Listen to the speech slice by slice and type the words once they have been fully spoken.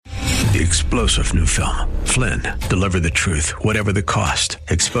The explosive new film, Flynn, deliver the truth, whatever the cost,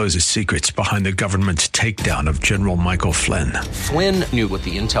 exposes secrets behind the government's takedown of General Michael Flynn. Flynn knew what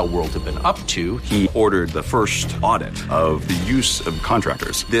the intel world had been up to. He ordered the first audit of the use of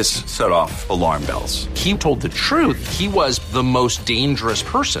contractors. This set off alarm bells. He told the truth. He was the most dangerous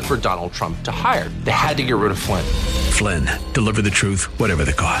person for Donald Trump to hire. They had to get rid of Flynn. Flynn, deliver the truth, whatever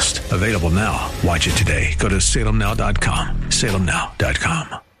the cost. Available now. Watch it today. Go to salemnow.com.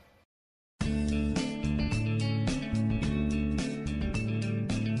 salemnow.com.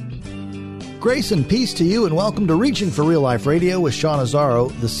 Grace and peace to you, and welcome to Reaching for Real Life Radio with Sean Azzaro,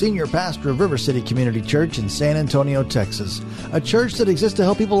 the senior pastor of River City Community Church in San Antonio, Texas. A church that exists to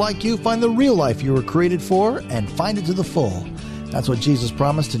help people like you find the real life you were created for and find it to the full. That's what Jesus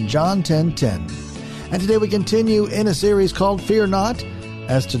promised in John 10:10. And today we continue in a series called Fear Not,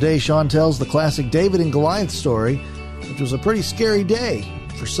 as today Sean tells the classic David and Goliath story, which was a pretty scary day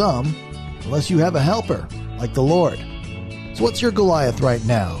for some, unless you have a helper like the Lord. So what's your Goliath right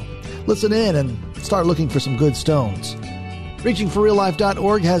now? Listen in and start looking for some good stones.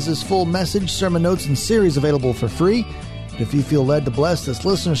 ReachingForRealLife.org has this full message, sermon notes, and series available for free. If you feel led to bless this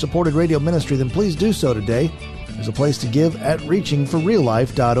listener-supported radio ministry, then please do so today. There's a place to give at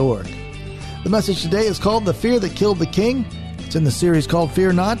ReachingForRealLife.org. The message today is called The Fear That Killed the King. It's in the series called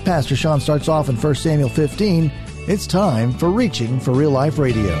Fear Not. Pastor Sean starts off in 1 Samuel 15. It's time for Reaching for Real Life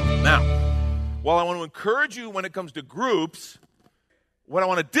Radio. Now, while I want to encourage you when it comes to groups, what I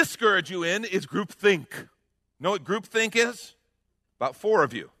want to discourage you in is groupthink. Know what groupthink is? About 4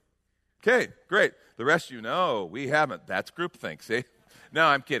 of you. Okay, great. The rest of you, no, we haven't. That's groupthink, see? No,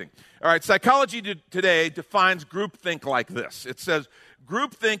 I'm kidding. All right, psychology today defines groupthink like this. It says,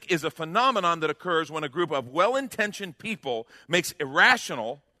 groupthink is a phenomenon that occurs when a group of well-intentioned people makes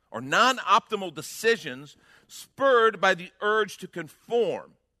irrational or non-optimal decisions spurred by the urge to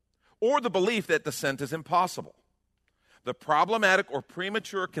conform or the belief that dissent is impossible. The problematic or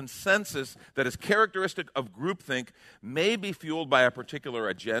premature consensus that is characteristic of groupthink may be fueled by a particular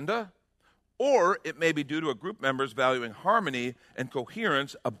agenda, or it may be due to a group members valuing harmony and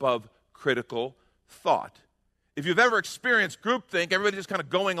coherence above critical thought. If you've ever experienced groupthink, everybody's just kind of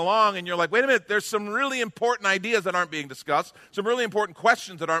going along, and you're like, wait a minute, there's some really important ideas that aren't being discussed, some really important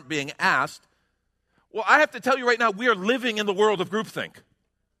questions that aren't being asked. Well, I have to tell you right now, we are living in the world of groupthink.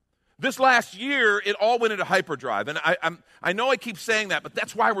 This last year, it all went into hyperdrive, and I know I keep saying that, but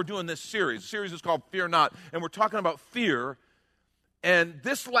that's why we're doing this series. The series is called Fear Not, and we're talking about fear. And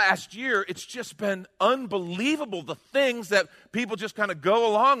this last year, it's just been unbelievable, the things that people just kind of go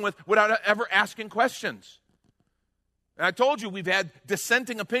along with without ever asking questions. And I told you we've had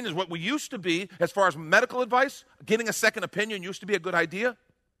dissenting opinions. What we used to be, as far as medical advice, getting a second opinion used to be a good idea.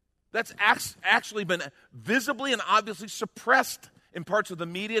 That's actually been visibly and obviously suppressed in parts of the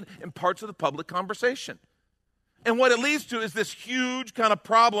media and parts of the public conversation. And what it leads to is this huge kind of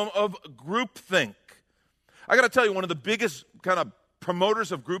problem of groupthink. I got to tell you, one of the biggest kind of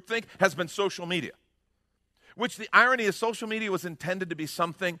promoters of groupthink has been social media, which the irony is social media was intended to be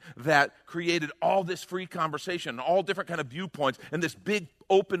something that created all this free conversation, all different kind of viewpoints, and this big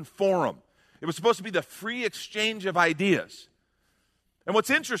open forum. It was supposed to be the free exchange of ideas. And what's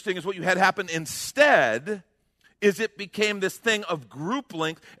interesting is what you had happen instead is it became this thing of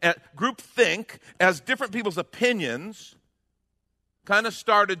groupthink as different people's opinions kind of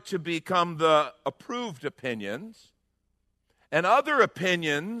started to become the approved opinions, and other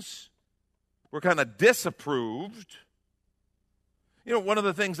opinions were kind of disapproved. You know, one of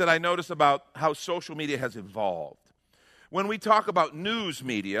the things that I notice about how social media has evolved, when we talk about news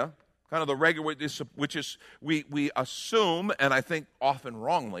media, kind of the regular, which is we assume, and I think often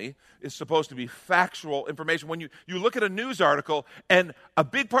wrongly, is supposed to be factual information. When you look at a news article, and a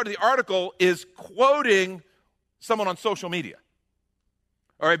big part of the article is quoting someone on social media.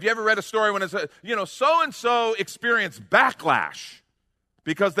 Or have you ever read a story when it's, so-and-so experienced backlash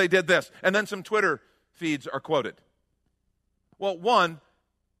because they did this, and then some Twitter feeds are quoted? Well, one,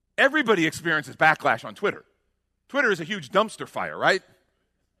 everybody experiences backlash on Twitter. Twitter is a huge dumpster fire, right?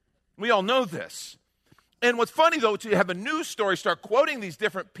 We all know this. And what's funny, though, to have a news story start quoting these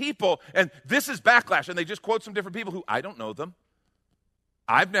different people, and this is backlash, and they just quote some different people who I don't know them.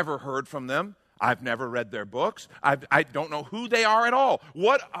 I've never heard from them. I've never read their books. I don't know who they are at all.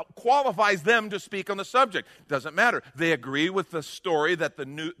 What qualifies them to speak on the subject? Doesn't matter. They agree with the story that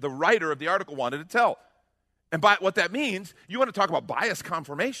the writer of the article wanted to tell. And by what that means, you want to talk about bias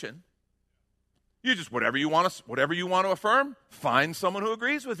confirmation. You just, whatever you want to affirm, find someone who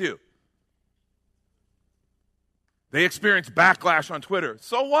agrees with you. They experience backlash on Twitter.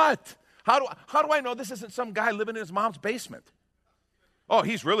 So what? How do I know this isn't some guy living in his mom's basement? Oh,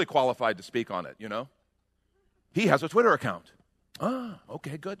 he's really qualified to speak on it, He has a Twitter account. Ah,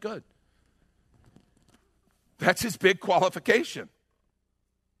 okay, good. That's his big qualification.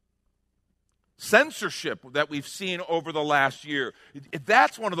 Censorship that we've seen over the last year.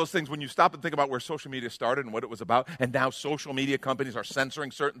 That's one of those things when you stop and think about where social media started and what it was about, and now social media companies are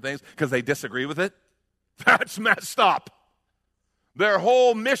censoring certain things because they disagree with it. That's messed up. Their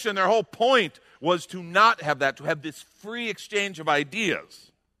whole mission, their whole point was to not have that, to have this free exchange of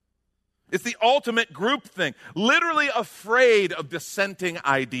ideas. It's the ultimate group thing. Literally afraid of dissenting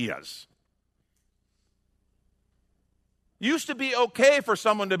ideas. Used to be okay for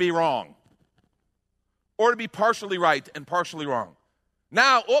someone to be wrong or to be partially right and partially wrong.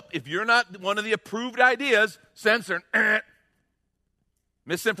 Now, if you're not one of the approved ideas, censored,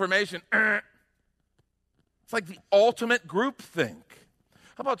 misinformation, it's like the ultimate groupthink.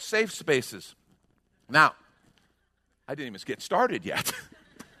 How about safe spaces? Now, I didn't even get started yet.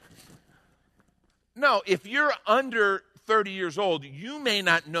 No, if you're under 30 years old, you may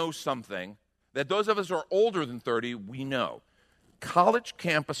not know something that those of us who are older than 30, we know. College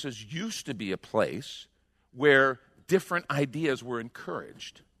campuses used to be a place where different ideas were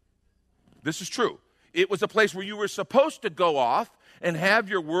encouraged. This is true. It was a place where you were supposed to go off and have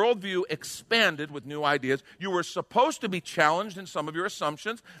your worldview expanded with new ideas. You were supposed to be challenged in some of your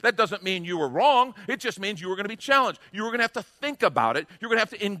assumptions. That doesn't mean you were wrong. It just means you were going to be challenged. You were going to have to think about it. You're going to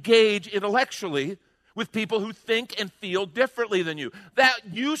have to engage intellectually with people who think and feel differently than you.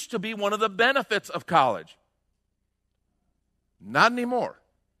 That used to be one of the benefits of college. Not anymore.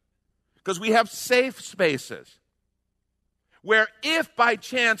 Because we have safe spaces where if by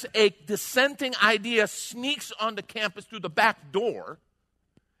chance a dissenting idea sneaks onto campus through the back door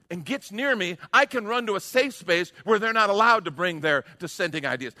and gets near me, I can run to a safe space where they're not allowed to bring their dissenting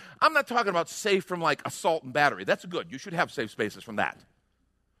ideas. I'm not talking about safe from like assault and battery. That's good. You should have safe spaces from that.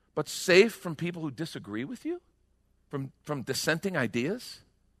 But safe from people who disagree with you? From dissenting ideas?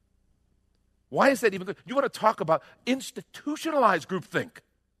 Why is that even good? You want to talk about institutionalized groupthink.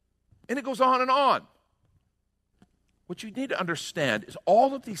 And it goes on and on. What you need to understand is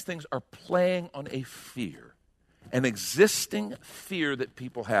all of these things are playing on a fear, an existing fear that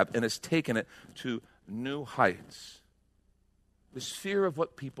people have, and has taken it to new heights. This fear of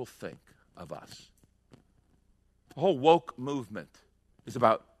what people think of us. The whole woke movement is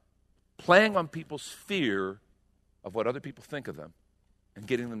about playing on people's fear of what other people think of them and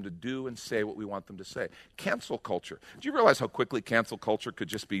getting them to do and say what we want them to say. Cancel culture. Do you realize how quickly cancel culture could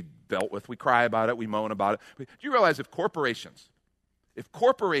just be dealt with? We cry about it, we moan about it. But do you realize if corporations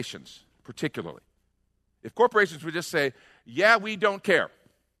particularly, if corporations would just say, yeah, we don't care.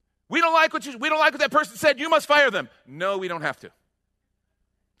 We don't like what that person said, you must fire them. No, we don't have to.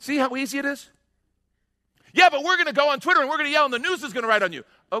 See how easy it is? Yeah, but we're going to go on Twitter and we're going to yell and the news is going to write on you.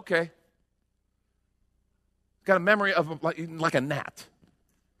 Okay. Got a memory of like a gnat.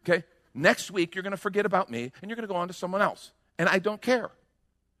 Okay? Next week, you're going to forget about me, and you're going to go on to someone else. And I don't care.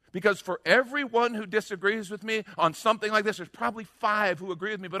 Because for everyone who disagrees with me on something like this, there's probably 5 who agree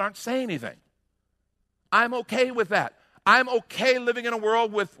with me but aren't saying anything. I'm okay with that. I'm okay living in a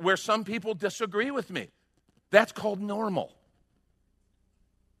world where some people disagree with me. That's called normal.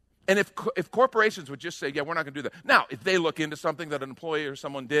 And if corporations would just say, yeah, we're not going to do that. Now, if they look into something that an employee or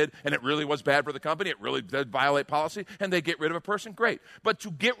someone did and it really was bad for the company, it really did violate policy, and they get rid of a person, great. But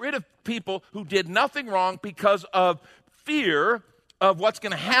to get rid of people who did nothing wrong because of fear of what's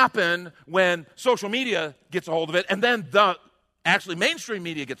going to happen when social media gets a hold of it, and then actually mainstream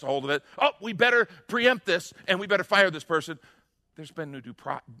media gets a hold of it, we better preempt this and we better fire this person. There's been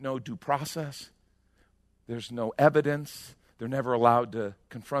no due process. There's no evidence. They're never allowed to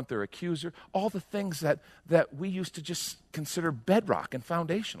confront their accuser. All the things that we used to just consider bedrock and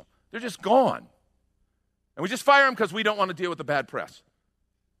foundational. They're just gone. And we just fire them because we don't want to deal with the bad press.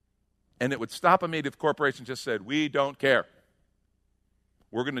 And it would stop immediately if corporations just said, we don't care.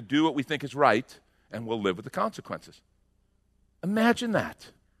 We're going to do what we think is right, and we'll live with the consequences. Imagine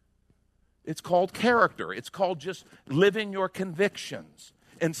that. It's called character. It's called just living your convictions,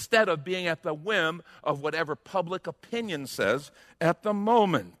 instead of being at the whim of whatever public opinion says at the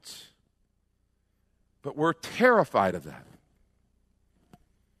moment. But we're terrified of that.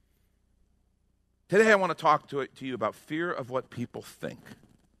 Today I want to talk to you about fear of what people think.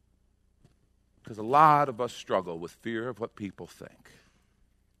 Because a lot of us struggle with fear of what people think.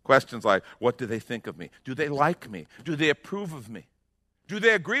 Questions like, what do they think of me? Do they like me? Do they approve of me? Do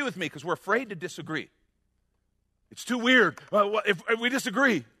they agree with me? Because we're afraid to disagree. It's too weird if we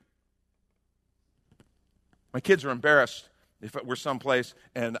disagree. My kids are embarrassed If we're someplace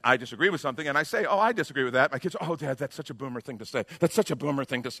and I disagree with something and I say, oh, I disagree with that, my kids, oh, Dad, that's such a boomer thing to say. That's such a boomer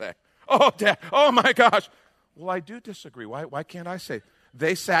thing to say. Oh, Dad, oh, my gosh. Well, I do disagree. Why can't I say?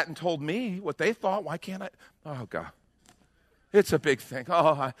 They sat and told me what they thought. Why can't I? Oh, God. It's a big thing.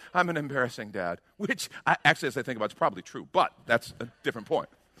 Oh, I'm an embarrassing dad, which, actually, as I think about it, it's probably true, but that's a different point.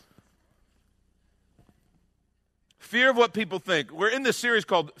 Fear of what people think. We're in this series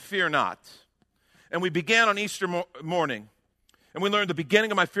called Fear Not, and we began on Easter morning. And we learned the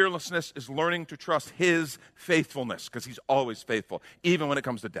beginning of my fearlessness is learning to trust His faithfulness, because He's always faithful, even when it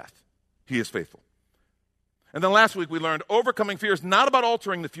comes to death. He is faithful. And then last week we learned overcoming fear is not about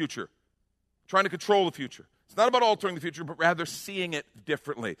altering the future, trying to control the future. It's not about altering the future, but rather seeing it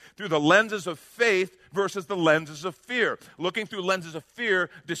differently through the lenses of faith versus the lenses of fear. Looking through lenses of fear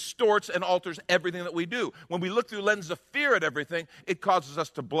distorts and alters everything that we do. When we look through lenses of fear at everything, it causes us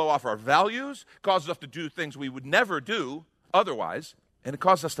to blow off our values, causes us to do things we would never do otherwise, and it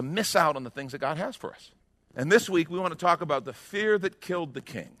causes us to miss out on the things that God has for us. And this week, we want to talk about the fear that killed the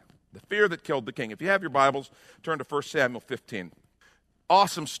king. The fear that killed the king. If you have your Bibles, turn to 1 Samuel 15.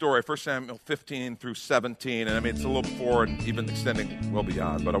 Awesome story, 1 Samuel 15 through 17. And I mean, it's a little before and even extending well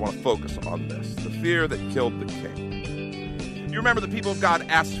beyond, but I want to focus on this. The fear that killed the king. You remember the people of God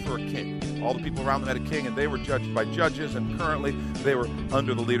asked for a king. All the people around them had a king, and they were judged by judges, and currently they were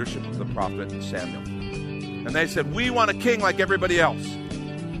under the leadership of the prophet Samuel. And they said, we want a king like everybody else.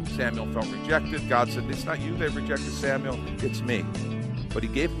 Samuel felt rejected. God said, it's not you they've rejected, Samuel, it's me. But He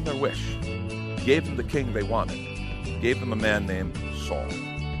gave them their wish. He gave them the king they wanted. He gave them a man named Saul.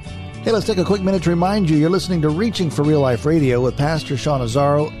 Hey, let's take a quick minute to remind you you're listening to Reaching for Real Life Radio with Pastor Sean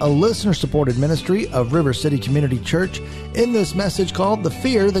Azzaro, a listener-supported ministry of River City Community Church, in this message called The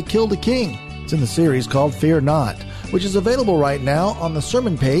Fear That Killed the King. It's in the series called Fear Not, which is available right now on the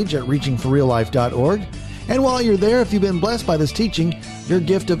sermon page at reachingforreallife.org. And while you're there, if you've been blessed by this teaching, your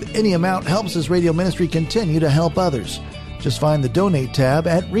gift of any amount helps this radio ministry continue to help others. Just find the Donate tab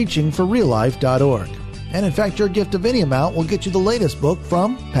at reachingforreallife.org. And in fact, your gift of any amount will get you the latest book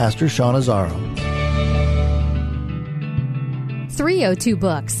from Pastor Sean Azzaro. 302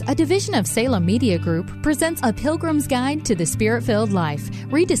 Books, a division of Salem Media Group, presents A Pilgrim's Guide to the Spirit-Filled Life,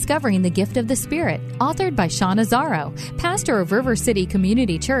 Rediscovering the Gift of the Spirit, authored by Sean Azzaro, pastor of River City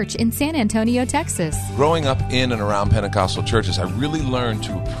Community Church in San Antonio, Texas. Growing up in and around Pentecostal churches, I really learned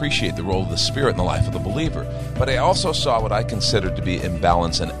to appreciate the role of the Spirit in the life of the believer. But I also saw what I considered to be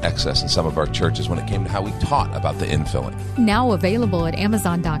imbalance and excess in some of our churches when it came to how we taught about the infilling. Now available at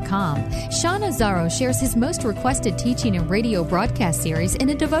Amazon.com, Sean Azzaro shares his most requested teaching and radio broadcast series in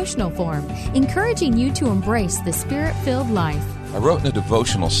a devotional form, encouraging you to embrace the Spirit-filled life. I wrote in a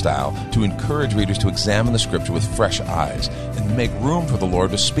devotional style to encourage readers to examine the Scripture with fresh eyes and make room for the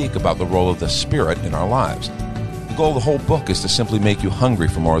Lord to speak about the role of the Spirit in our lives. The goal of the whole book is to simply make you hungry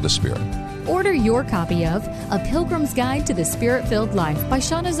for more of the Spirit. Order your copy of A Pilgrim's Guide to the Spirit-Filled Life by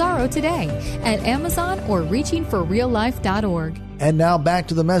Sean Azzaro today at Amazon or reachingforreallife.org. And now back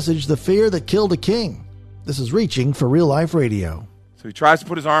to the message, The Fear That Killed a King. This is Reaching for Real Life Radio. So he tries to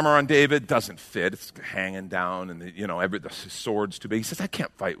put his armor on David, doesn't fit. It's hanging down, and his sword's too big. He says, I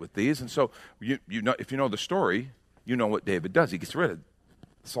can't fight with these. And so you know, if you know the story, you know what David does. He gets rid of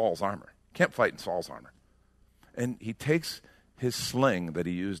Saul's armor. Can't fight in Saul's armor. And he takes his sling that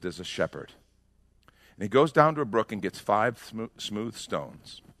he used as a shepherd, and he goes down to a brook and gets 5 smooth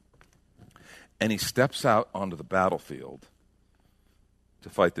stones, and he steps out onto the battlefield to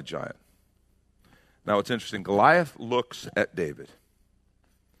fight the giant. Now, it's interesting. Goliath looks at David,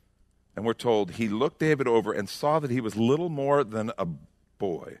 and we're told he looked David over and saw that he was little more than a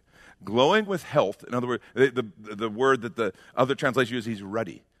boy, glowing with health. In other words, the word that the other translation uses, he's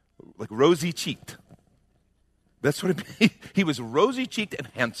ruddy, like rosy-cheeked. That's what it means. He was rosy-cheeked and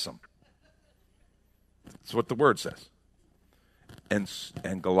handsome. That's what the word says.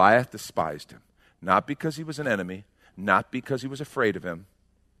 And Goliath despised him, not because he was an enemy, not because he was afraid of him,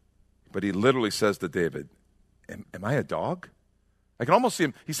 but he literally says to David, am I a dog? I can almost see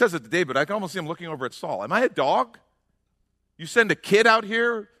him. He says it to David. I can almost see him looking over at Saul. Am I a dog? You send a kid out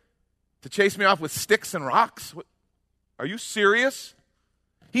here to chase me off with sticks and rocks? Are you serious?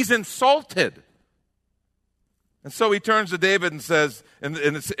 He's insulted. And so he turns to David and says, and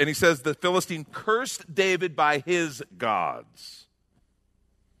he says, the Philistine cursed David by his gods.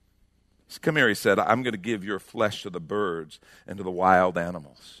 Come here, he said, I'm going to give your flesh to the birds and to the wild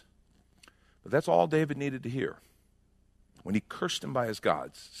animals. But that's all David needed to hear. When he cursed him by his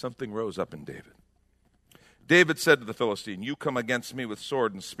gods, something rose up in David. David said to the Philistine, you come against me with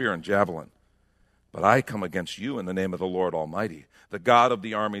sword and spear and javelin, But I come against you in the name of the Lord Almighty, the God of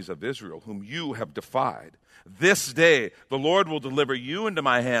the armies of Israel, whom you have defied. This day the Lord will deliver you into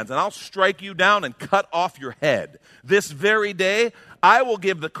my hands, and I'll strike you down and cut off your head. This very day I will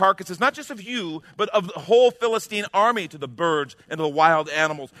give the carcasses, not just of you, but of the whole Philistine army to the birds and to the wild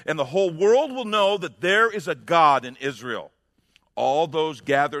animals, and the whole world will know that there is a God in Israel. All those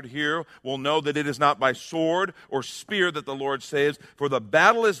gathered here will know that it is not by sword or spear that the Lord saves, for the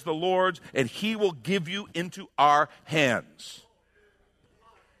battle is the Lord's, and he will give you into our hands.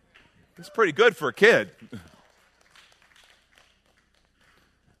 That's pretty good for a kid.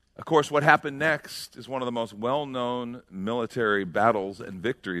 Of course, what happened next is one of the most well-known military battles and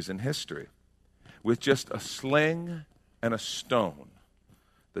victories in history. With just a sling and a stone,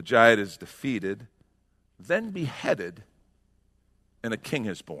 the giant is defeated, then beheaded, and a king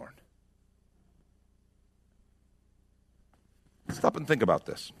is born. Stop and think about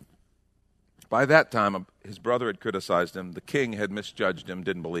this. By that time, his brother had criticized him. The king had misjudged him,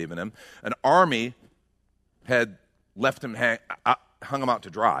 didn't believe in him. An army had left him, hung him out to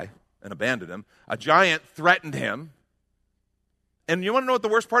dry and abandoned him. A giant threatened him. And you want to know what the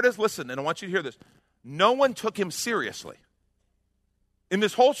worst part is? Listen, and I want you to hear this. No one took him seriously. In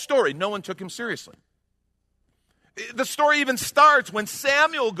this whole story, no one took him seriously. The story even starts when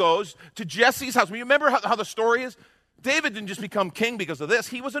Samuel goes to Jesse's house. You remember how the story is? David didn't just become king because of this.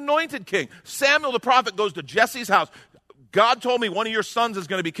 He was anointed king. Samuel the prophet goes to Jesse's house. God told me one of your sons is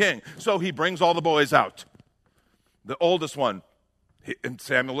going to be king. So he brings all the boys out. The oldest one, and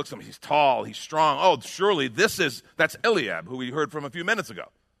Samuel looks at him. He's tall. He's strong. Oh, surely that's Eliab, who we heard from a few minutes ago.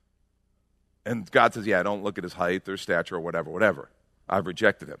 And God says, yeah, don't look at his height or stature or whatever. I've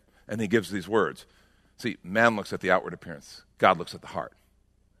rejected him. And he gives these words. See, man looks at the outward appearance. God looks at the heart.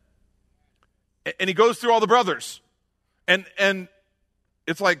 And he goes through all the brothers. And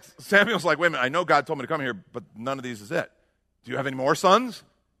it's like, Samuel's like, wait a minute, I know God told me to come here, but none of these is it. Do you have any more sons?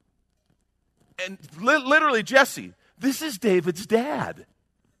 And literally, Jesse, this is David's dad.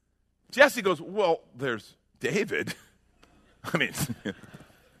 Jesse goes, well, there's David. I mean,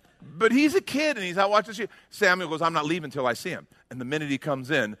 but he's a kid, and he's out watching sheep. Samuel goes, I'm not leaving until I see him. And the minute he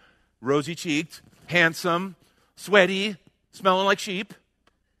comes in, rosy-cheeked, handsome, sweaty, smelling like sheep.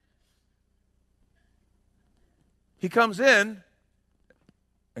 He comes in,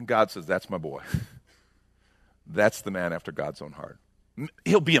 and God says, that's my boy. That's the man after God's own heart.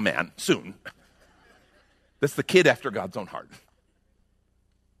 He'll be a man soon. That's the kid after God's own heart.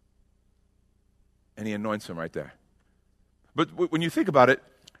 And he anoints him right there. But when you think about it,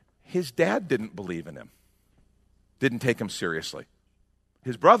 his dad didn't believe in him, didn't take him seriously.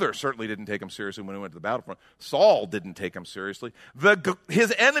 His brother certainly didn't take him seriously when he went to the battlefront. Saul didn't take him seriously.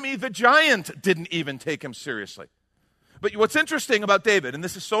 His enemy, the giant, didn't even take him seriously. But what's interesting about David, and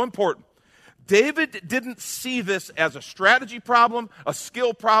this is so important, David didn't see this as a strategy problem, a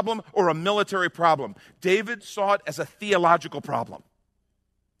skill problem, or a military problem. David saw it as a theological problem.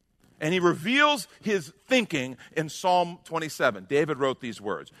 And he reveals his thinking in Psalm 27. David wrote these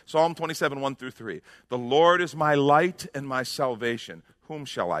words. Psalm 27, 1 through 3. The Lord is my light and my salvation. Whom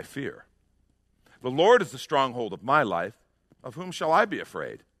shall I fear? The Lord is the stronghold of my life. Of whom shall I be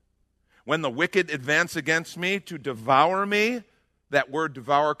afraid? When the wicked advance against me to devour me, that word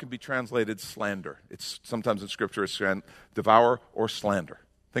devour can be translated slander. It's sometimes in Scripture it's devour or slander.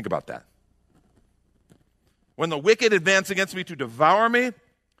 Think about that. When the wicked advance against me to devour me,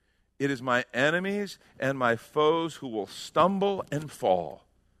 it is my enemies and my foes who will stumble and fall.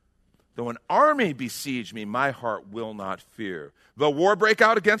 Though an army besiege me, my heart will not fear. Though war break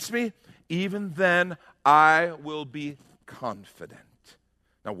out against me, even then I will be confident.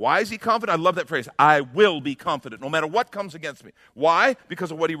 Now, why is he confident? I love that phrase. I will be confident, no matter what comes against me. Why? Because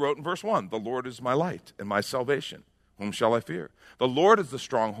of what he wrote in verse 1. The Lord is my light and my salvation. Whom shall I fear? The Lord is the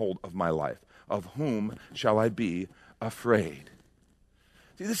stronghold of my life. Of whom shall I be afraid?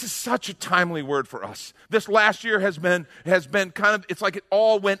 See, this is such a timely word for us. This last year has been kind of, it's like it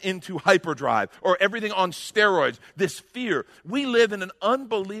all went into hyperdrive or everything on steroids. This fear. We live in an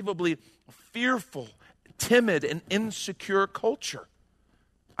unbelievably fearful, timid, and insecure culture.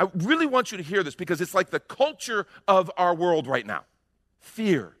 I really want you to hear this because it's like the culture of our world right now.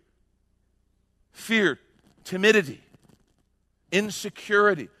 Fear, timidity,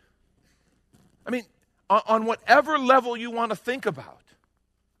 insecurity. I mean, on whatever level you want to think about.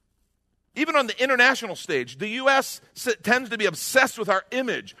 Even on the international stage, the U.S. tends to be obsessed with our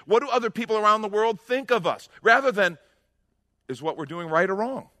image. What do other people around the world think of us? Rather than, is what we're doing right or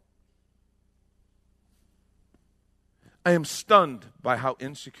wrong? I am stunned by how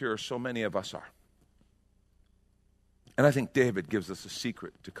insecure so many of us are. And I think David gives us a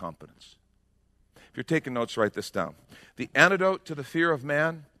secret to confidence. If you're taking notes, write this down. The antidote to the fear of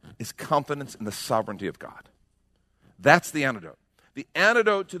man is confidence in the sovereignty of God. That's the antidote. The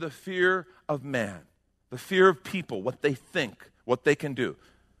antidote to the fear of man, the fear of people, what they think, what they can do,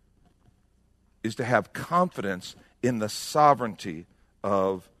 is to have confidence in the sovereignty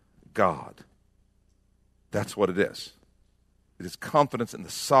of God. That's what it is. It is confidence in the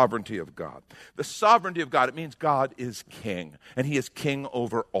sovereignty of God. The sovereignty of God, it means God is king, and he is king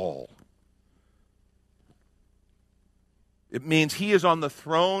over all. It means he is on the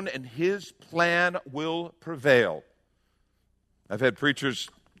throne, and his plan will prevail. I've had preachers,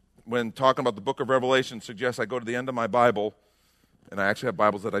 when talking about the book of Revelation, suggest I go to the end of my Bible, and I actually have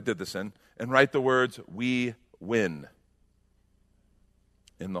Bibles that I did this in, and write the words, "We win."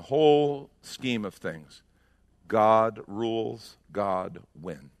 In the whole scheme of things, God rules, God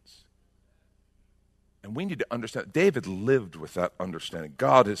wins. And we need to understand, David lived with that understanding.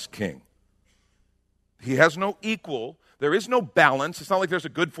 God is king. He has no equal. There is no balance. It's not like there's a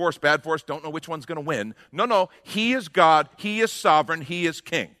good force, bad force, don't know which one's going to win. No. He is God. He is sovereign. He is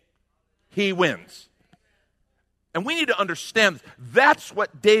king. He wins. And we need to understand that's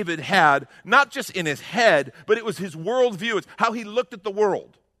what David had, not just in his head, but it was his worldview. It's how he looked at the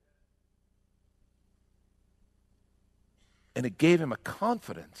world. And it gave him a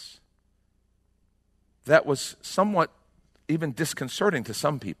confidence that was somewhat even disconcerting to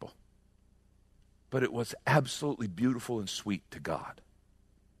some people. But it was absolutely beautiful and sweet to God.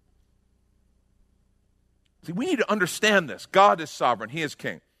 See, we need to understand this. God is sovereign. He is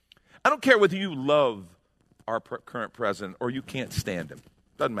king. I don't care whether you love our current president or you can't stand him.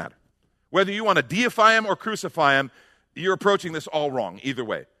 Doesn't matter. Whether you want to deify him or crucify him, you're approaching this all wrong either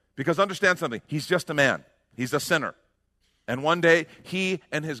way. Because understand something. He's just a man. He's a sinner. And one day, he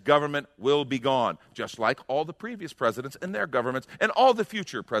and his government will be gone, just like all the previous presidents and their governments and all the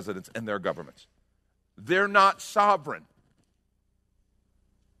future presidents and their governments. They're not sovereign.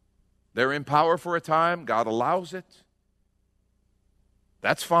 They're in power for a time. God allows it.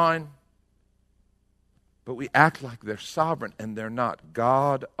 That's fine. But we act like they're sovereign, and they're not.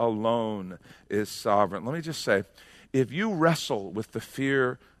 God alone is sovereign. Let me just say, if you wrestle with the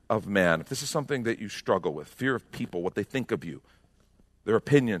fear of man, if this is something that you struggle with, fear of people, what they think of you, their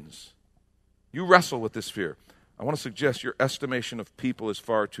opinions, you wrestle with this fear, I want to suggest your estimation of people is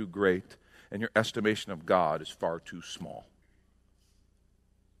far too great and your estimation of God is far too small.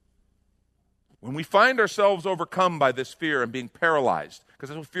 When we find ourselves overcome by this fear and being paralyzed, because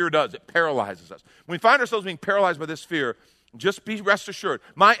that's what fear does, it paralyzes us. When we find ourselves being paralyzed by this fear, just be rest assured,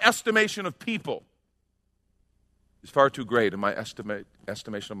 my estimation of people is far too great, and my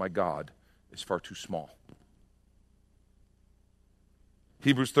estimation of my God is far too small.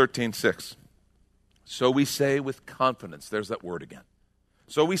 Hebrews 13:6. So we say with confidence, there's that word again.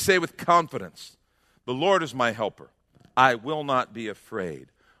 So we say with confidence, the Lord is my helper. I will not be afraid.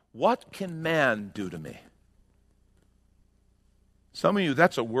 What can man do to me? Some of you,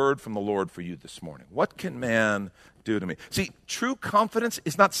 that's a word from the Lord for you this morning. What can man do to me? See, true confidence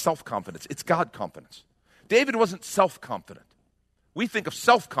is not self-confidence. It's God confidence. David wasn't self-confident. We think of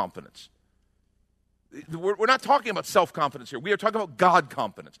self-confidence. We're not talking about self-confidence here. We are talking about God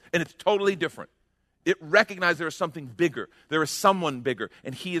confidence, and it's totally different. It recognizes there is something bigger. There is someone bigger,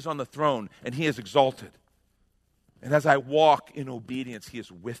 and he is on the throne, and he is exalted. And as I walk in obedience, he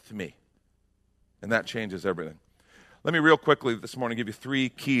is with me. And that changes everything. Let me real quickly this morning give you 3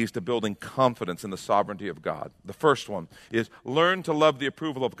 keys to building confidence in the sovereignty of God. The first one is learn to love the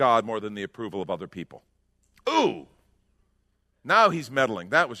approval of God more than the approval of other people. Ooh! Now he's meddling.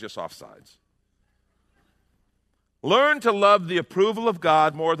 That was just offsides. Learn to love the approval of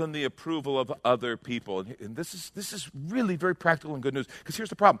God more than the approval of other people. And this is really very practical and good news. Because here's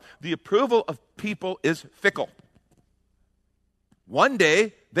the problem. The approval of people is fickle. One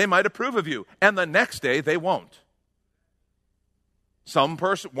day, they might approve of you, and the next day, they won't. One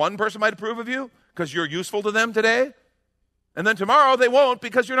person might approve of you because you're useful to them today, and then tomorrow they won't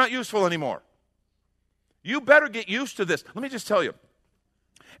because you're not useful anymore. You better get used to this. Let me just tell you,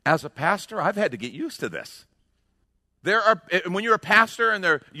 as a pastor, I've had to get used to this. When you're a pastor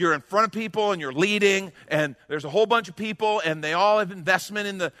and you're in front of people and you're leading, and there's a whole bunch of people, and they all have investment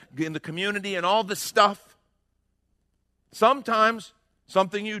in the community and all this stuff, sometimes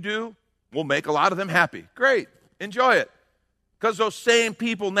something you do will make a lot of them happy. Great. Enjoy it. Because those same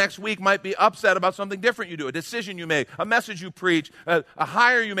people next week might be upset about something different you do, a decision you make, a message you preach, a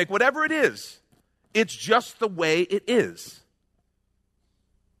hire you make, whatever it is. It's just the way it is.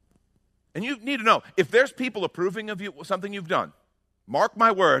 And you need to know, if there's people approving of you, something you've done, mark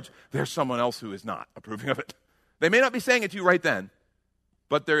my words, there's someone else who is not approving of it. They may not be saying it to you right then,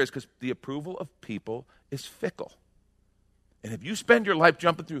 But there is, because the approval of people is fickle. And if you spend your life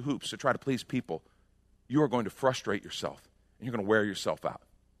jumping through hoops to try to please people, you are going to frustrate yourself, and you're going to wear yourself out.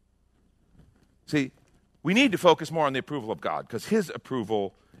 See, we need to focus more on the approval of God, because his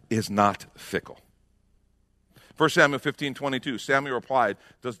approval is not fickle. 1 Samuel 15:22, Samuel replied,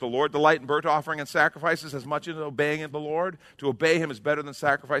 does the Lord delight in burnt offering and sacrifices as much as obeying the Lord? To obey him is better than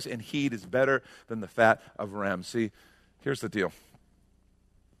sacrifice, and heed is better than the fat of rams. See, here's the deal.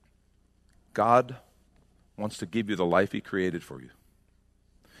 God wants to give you the life he created for you.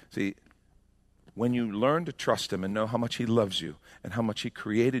 See, when you learn to trust him and know how much he loves you and how much he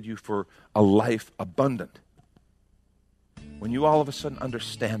created you for a life abundant, when you all of a sudden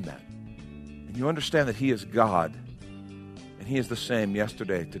understand that, and you understand that he is God, and he is the same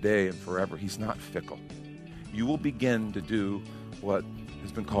yesterday, today, and forever, he's not fickle, you will begin to do what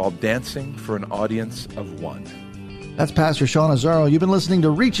has been called dancing for an audience of one. That's Pastor Sean Azzaro. You've been listening to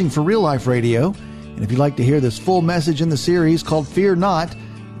Reaching for Real Life Radio. And if you'd like to hear this full message in the series called Fear Not,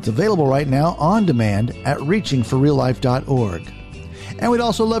 it's available right now on demand at reachingforreallife.org. And we'd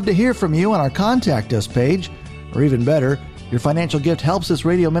also love to hear from you on our Contact Us page, or even better, your financial gift helps this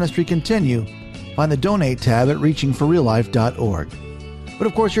radio ministry continue. Find the Donate tab at reachingforreallife.org. But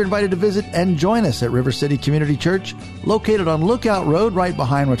of course, you're invited to visit and join us at River City Community Church, located on Lookout Road right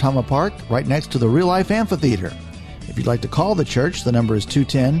behind Rotama Park, right next to the Real Life Amphitheater. If you'd like to call the church, the number is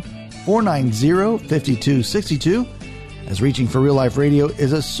 210-490-5262, as Reaching for Real Life Radio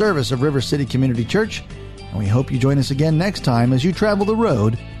is a service of River City Community Church, and we hope you join us again next time as you travel the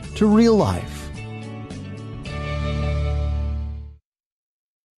road to real life.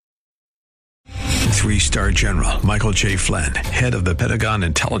 Three-star General Michael J. Flynn, head of the Pentagon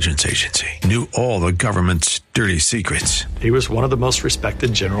Intelligence Agency, knew all the government's dirty secrets. He was one of the most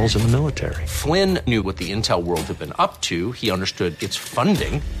respected generals in the military. Flynn knew what the intel world had been up to. He understood its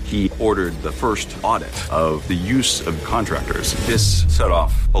funding. He ordered the first audit of the use of contractors. This set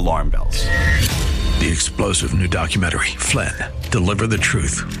off alarm bells. The explosive new documentary, Flynn, Deliver the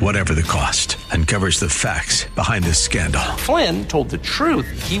Truth, Whatever the Cost, uncovers the facts behind this scandal. Flynn told the truth.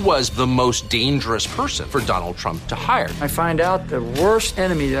 He was the most dangerous person for Donald Trump to hire. I find out the worst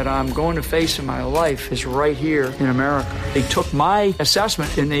enemy that I'm going to face in my life is right here in America. They took my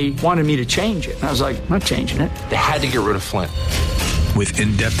assessment and they wanted me to change it. And I was like, I'm not changing it. They had to get rid of Flynn. With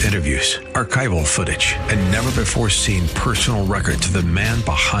in-depth interviews, archival footage, and never-before-seen personal records of the man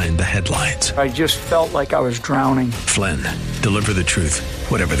behind the headlines. I just felt like I was drowning. Flynn, Deliver the Truth,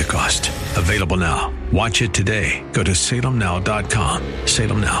 Whatever the Cost. Available now. Watch it today. Go to salemnow.com.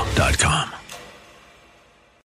 salemnow.com.